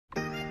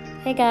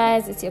Hey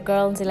guys, it's your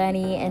girl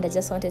Zilani, and I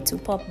just wanted to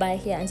pop by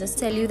here and just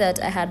tell you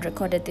that I had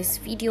recorded this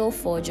video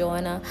for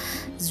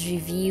Joanna's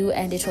review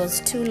and it was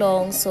too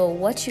long. So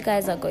what you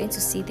guys are going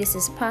to see, this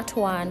is part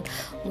 1,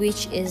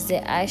 which is the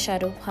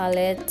eyeshadow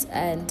palette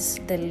and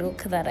the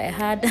look that I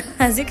had.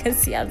 As you can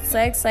see, I'm so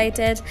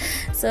excited.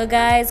 So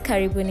guys,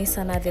 karibuni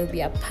sana, there will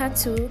be a part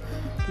 2.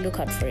 Look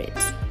out for it.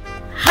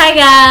 Hi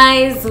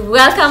guys,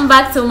 welcome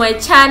back to my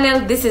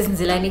channel. This is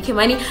Joanna K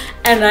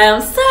and I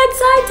am so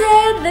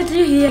excited that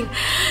you're here.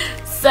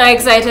 So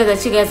excited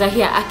that you guys are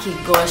here. Aki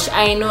gosh,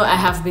 I know I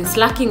have been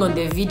slacking on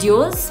the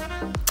videos.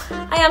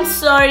 I am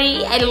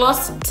sorry. I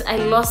lost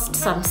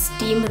some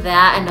steam there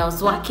and I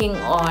was working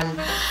on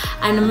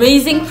an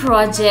amazing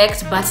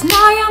project, but now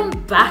I am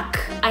back.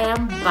 I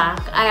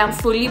am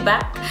fully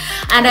back,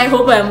 and I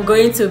hope I'm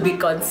going to be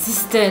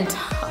consistent.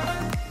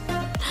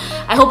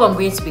 At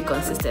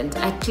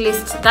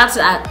least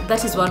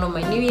that is one of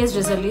my New Year's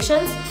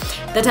resolutions,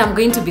 that I'm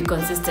going to be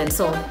consistent.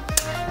 So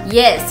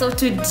yes, so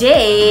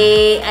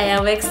today I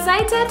am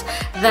excited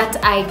that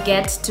I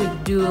get to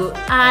do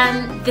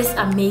this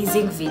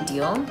amazing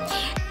video,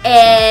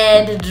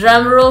 and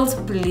drum rolls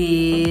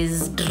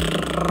please.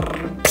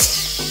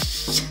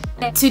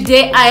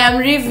 Today I am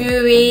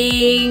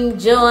reviewing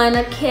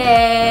Joanna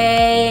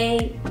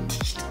K.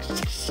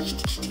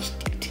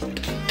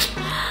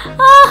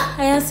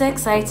 I am so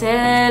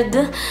excited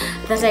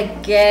that I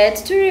get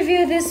to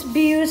review this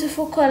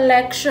beautiful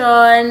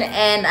collection,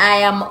 and I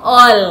am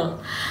all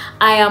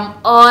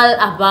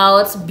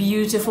about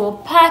beautiful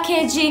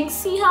packaging.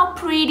 See how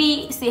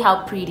pretty,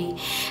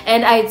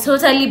 and I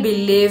totally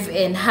believe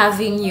in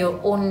having your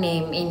own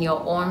name in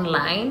your own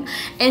line,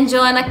 and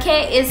Joanna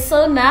K is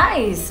so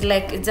nice.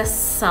 Like, it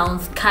just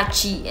sounds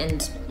catchy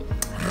and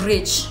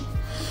rich.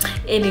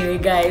 Anyway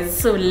guys,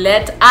 so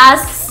let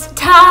us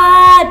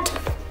start.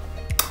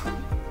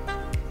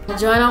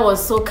 Joanna was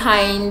so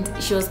kind.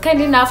 She was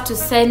kind enough to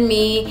send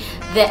me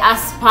the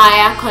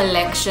Aspire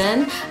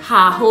collection.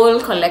 Her whole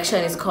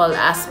collection is called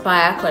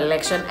Aspire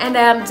collection, and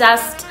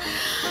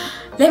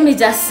let me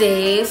just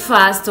say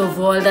first of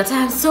all that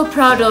I am so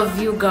proud of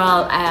you,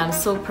 girl. I am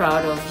so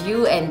proud of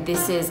you, and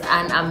this is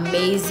an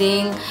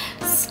amazing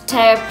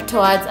step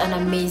towards an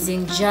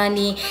amazing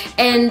journey.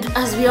 And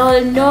as we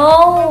all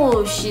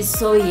know, she's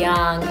so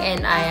young,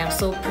 and I am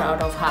so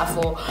proud of her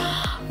for,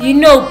 you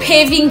know,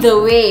 paving the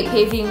way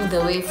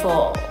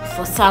for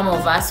some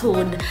of us who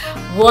would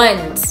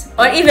want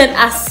or even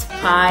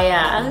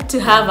aspire to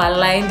have a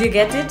line. Do you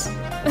get it?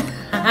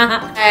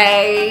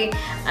 I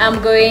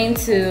am going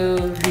to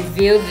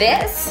review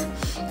this,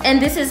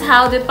 and this is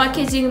how the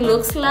packaging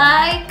looks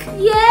like.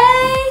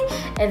 Yay!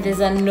 And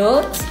there's a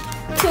note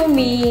to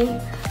me.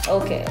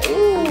 Okay,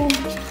 ooh,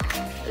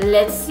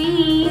 let's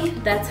see.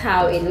 That's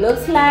how it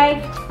looks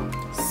like.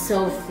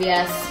 So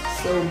fierce,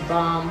 so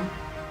bomb.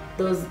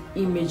 Those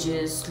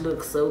images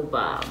look so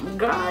bomb.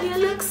 Girl, you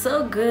look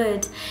so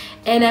good.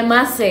 And I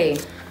must say,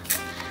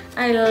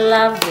 I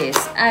love this.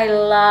 I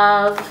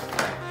love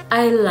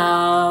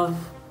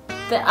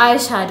the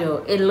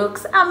eyeshadow. It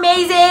looks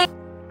amazing.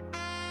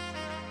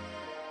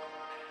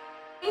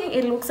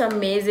 It looks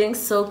amazing,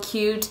 so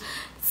cute,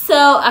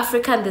 so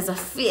African. There's a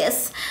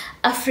fierce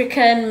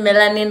African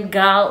melanin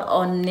girl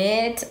on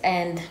it,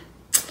 and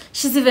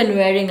she's even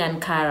wearing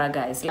Ankara,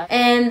 guys.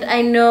 And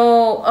I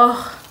know,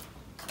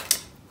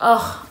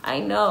 I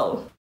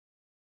know.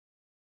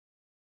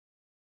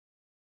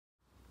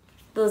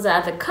 Those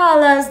are the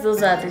colors,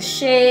 those are the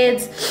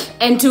shades,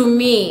 and to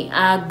me,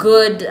 a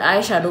good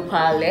eyeshadow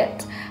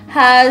palette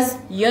has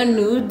your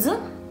nudes,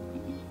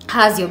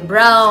 has your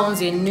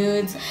browns, your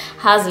nudes,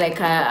 has like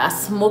a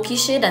smoky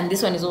shade, and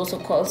this one is also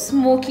called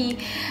smoky,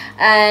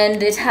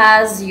 and it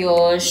has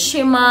your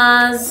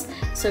shimmers.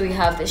 So we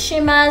have the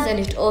shimmers, and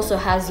it also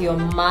has your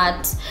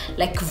matte,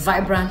 like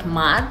vibrant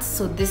matte.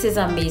 So this is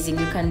amazing.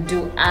 You can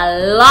do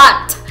a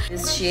lot with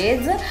these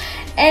shades.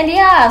 And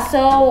yeah,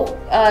 so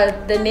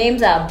the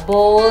names are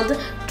Bold,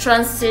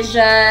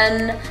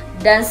 Transition,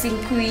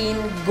 Dancing Queen,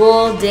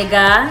 Gold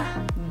Digger,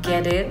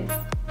 get it?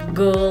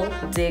 Gold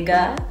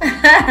Digger,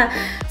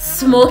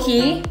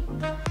 Smoky,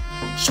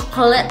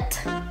 Chocolate,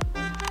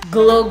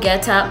 Glow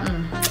Getter,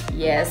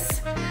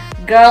 yes,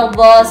 Girl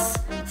Boss,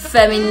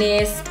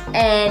 Feminist,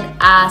 and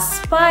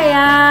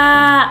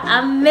Aspire.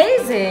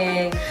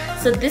 Amazing.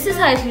 So this is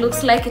how it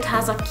looks like. It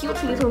has a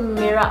cute little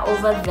mirror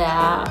over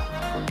there.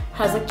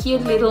 And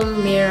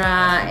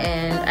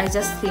I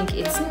just think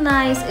it's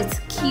nice, it's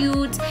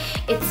cute,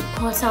 it's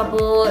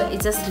portable. It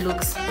just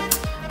looks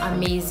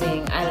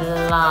amazing. I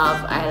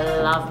love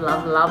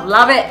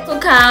it. So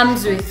it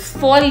comes with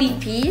 4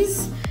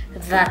 lippies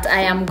that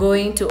I am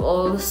going to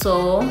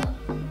also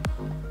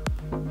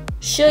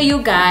show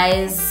you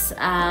guys.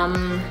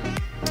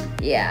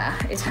 Yeah,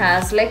 it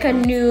has like a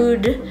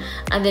nude,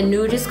 and the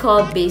nude is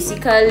called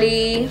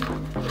Basically.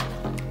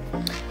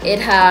 It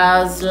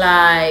has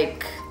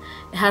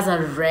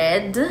a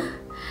red,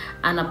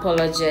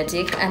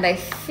 Unapologetic, and I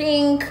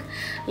think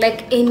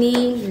like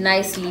any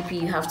nice lippy,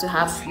 you have to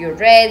have your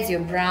reds, your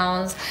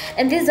browns,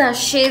 and these are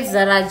shades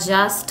that are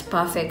just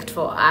perfect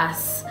for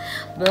us.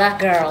 black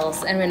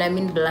girls, and when I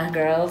mean black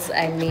girls,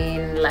 I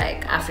mean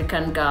like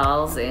African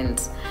girls.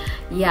 And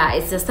yeah,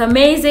 it's just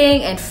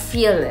amazing and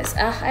fearless.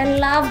 I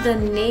love the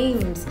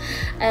names.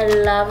 I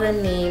love the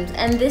names,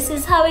 and this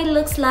is how it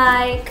looks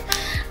like.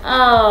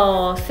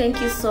 Oh,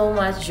 thank you so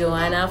much,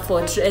 Joanna,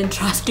 for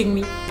entrusting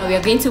me. We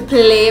are going to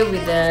play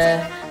with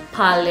the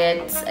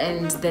palettes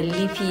and the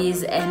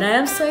lippies, and I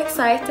am so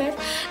excited.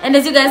 And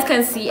as you guys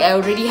can see, I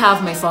already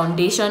have my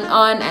foundation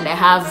on, and I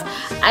have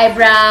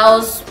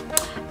eyebrows,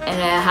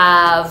 and I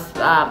have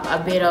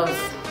a bit of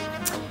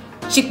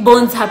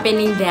cheekbones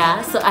happening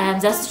there. So I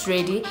am just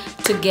ready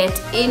to get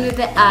in with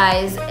the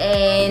eyes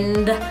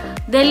and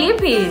the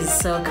lippies.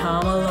 So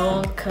come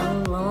along,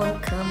 come along,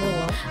 come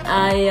along.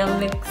 I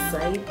am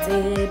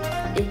excited.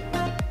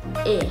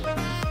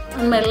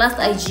 On my last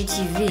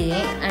IGTV,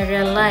 I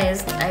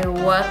realized I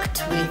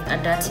worked with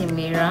a dirty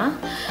mirror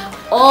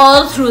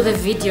all through the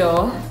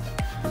video.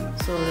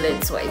 So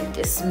let's wipe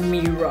this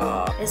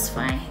mirror. It's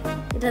fine.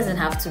 It doesn't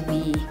have to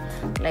be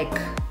like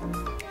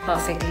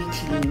perfectly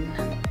clean.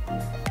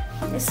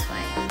 It's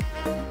fine.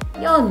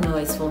 Y'all know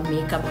it's for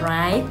makeup,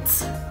 right?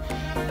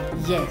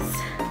 Yes.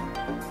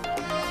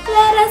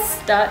 Let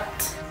us start.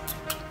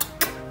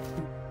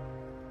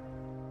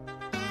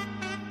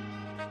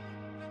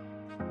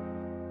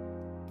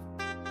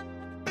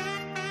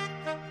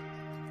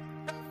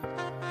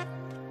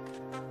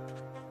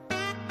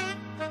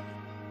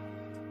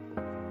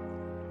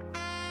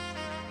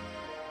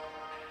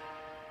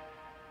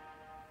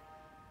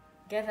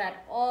 Get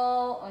that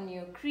all on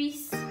your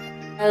crease.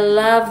 I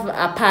love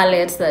a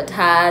palette that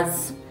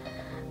has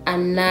a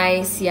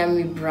nice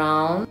yummy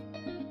brown.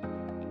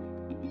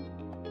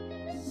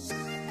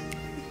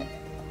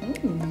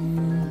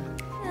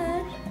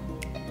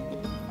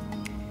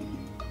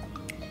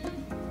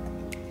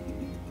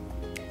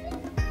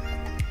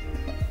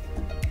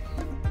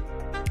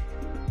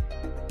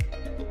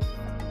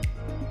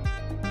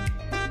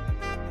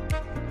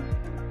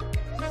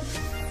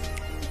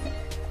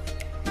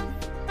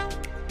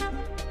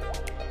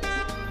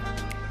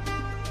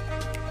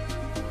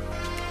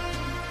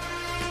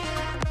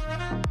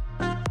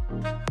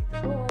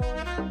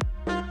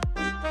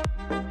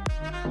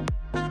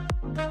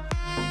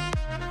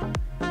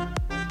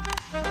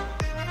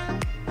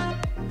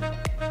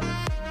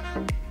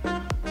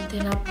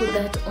 Then I'll put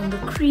that on the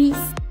crease.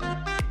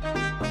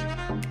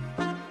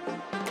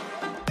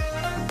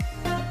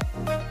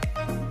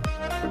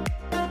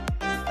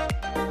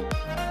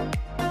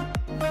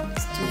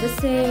 Let's do the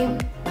same.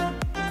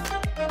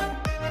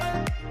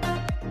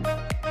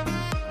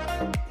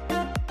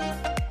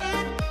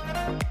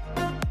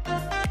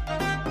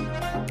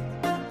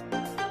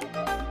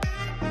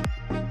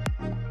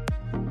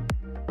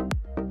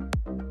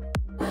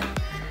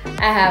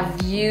 I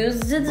have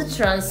used the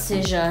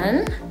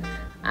transition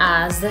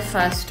as the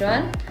first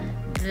one,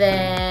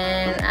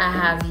 then I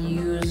have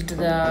used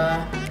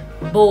the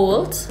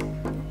bold.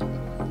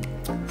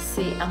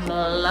 See, I'm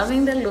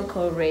loving the look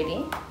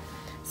already,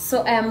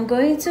 so I'm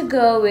going to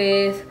go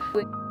with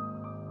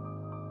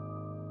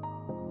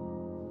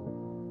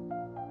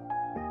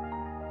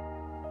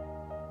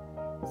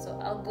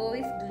I'll go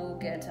with Glow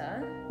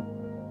Getter.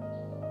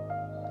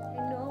 I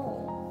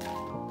know,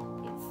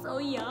 it's so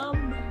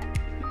yum.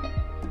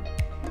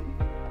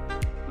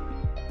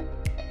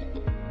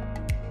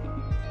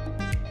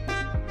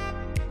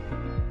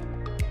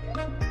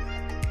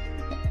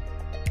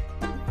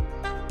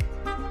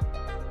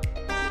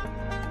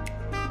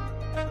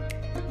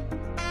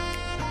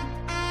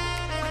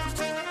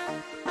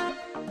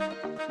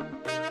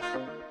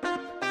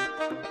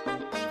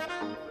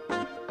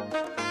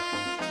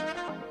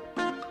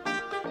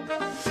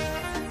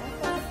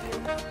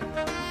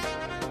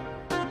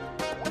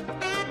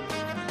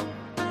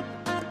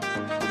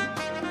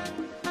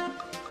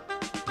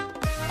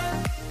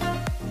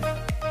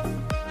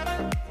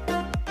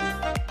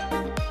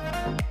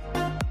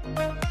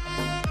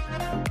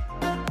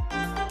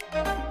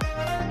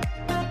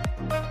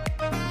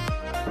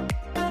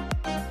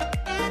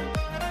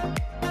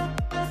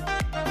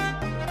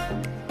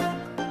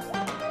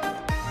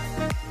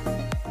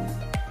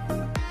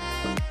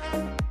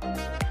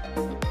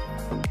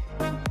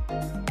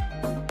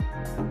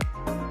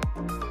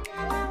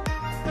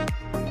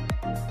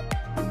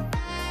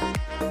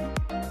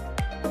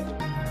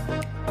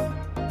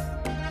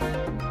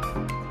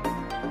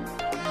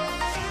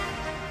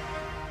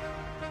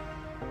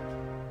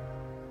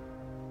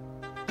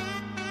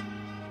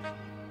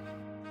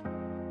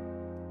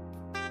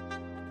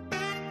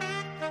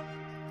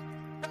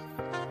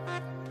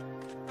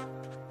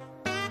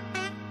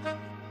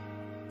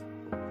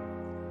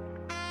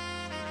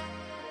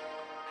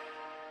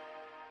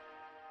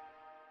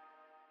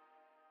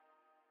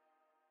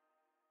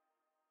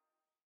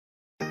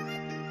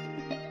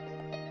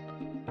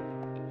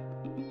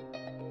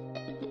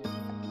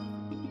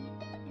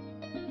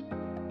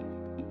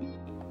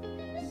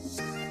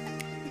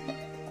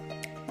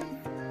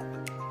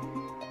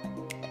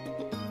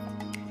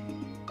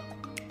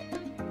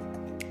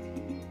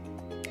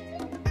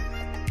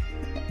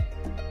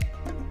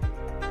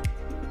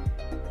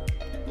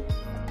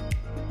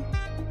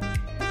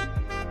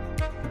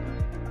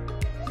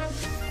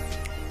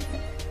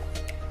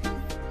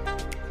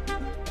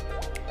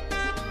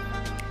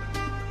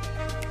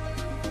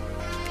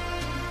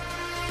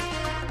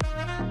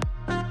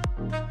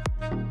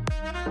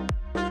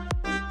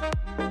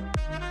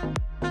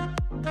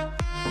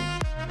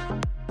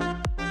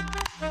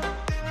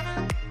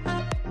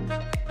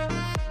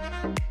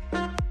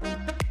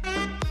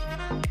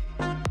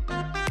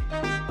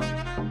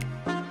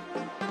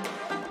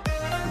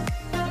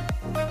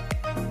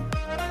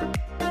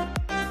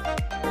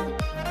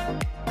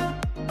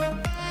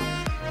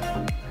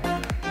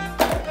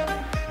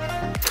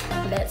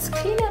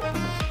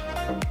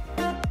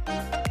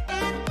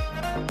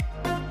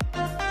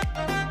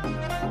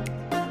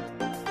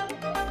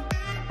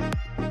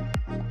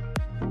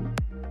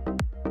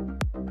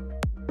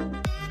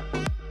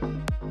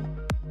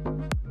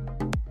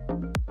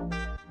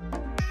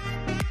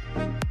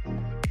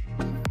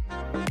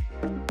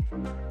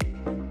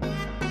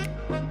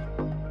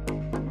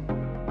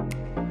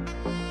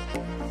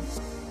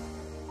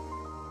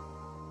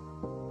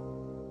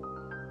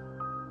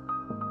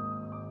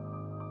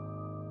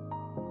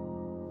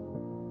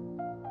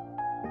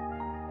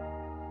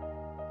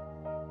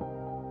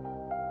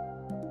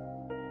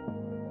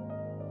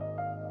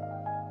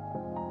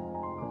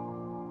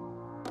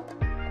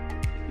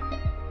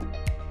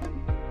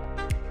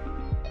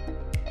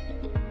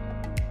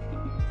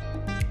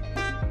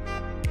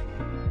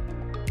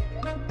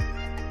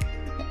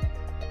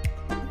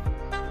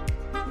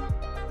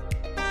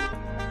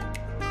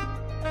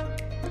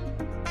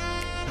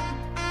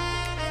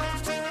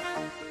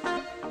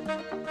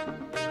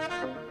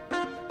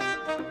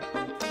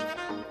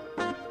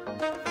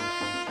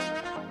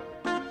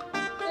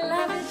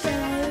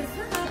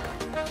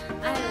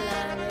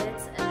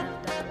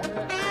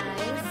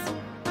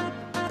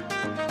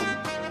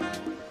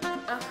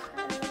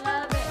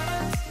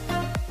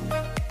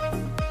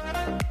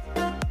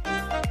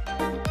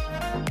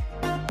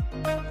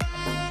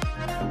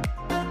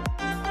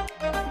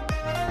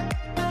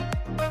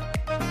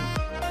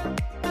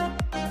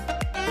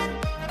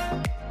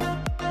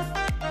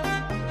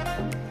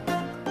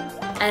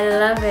 I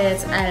love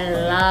it. I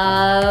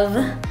love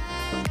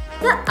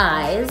the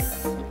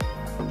eyes.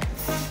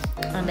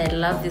 And I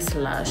love these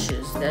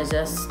lashes. They're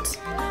just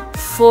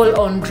full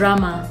on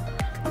drama.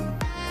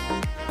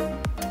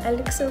 I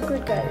look so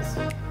good, guys.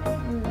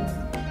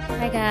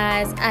 Hi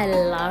guys, I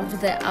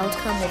loved the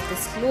outcome of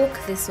this look.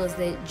 This was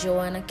the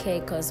Joanna K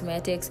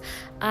Cosmetics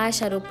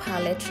eyeshadow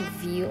palette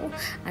review,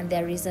 and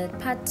there is a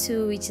part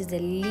 2 which is the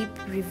lip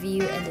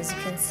review, and as you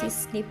can see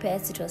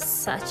snippets. It was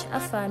such a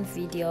fun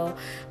video.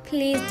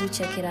 Please do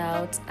check it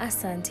out.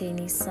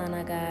 Asanteni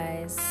sana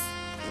guys.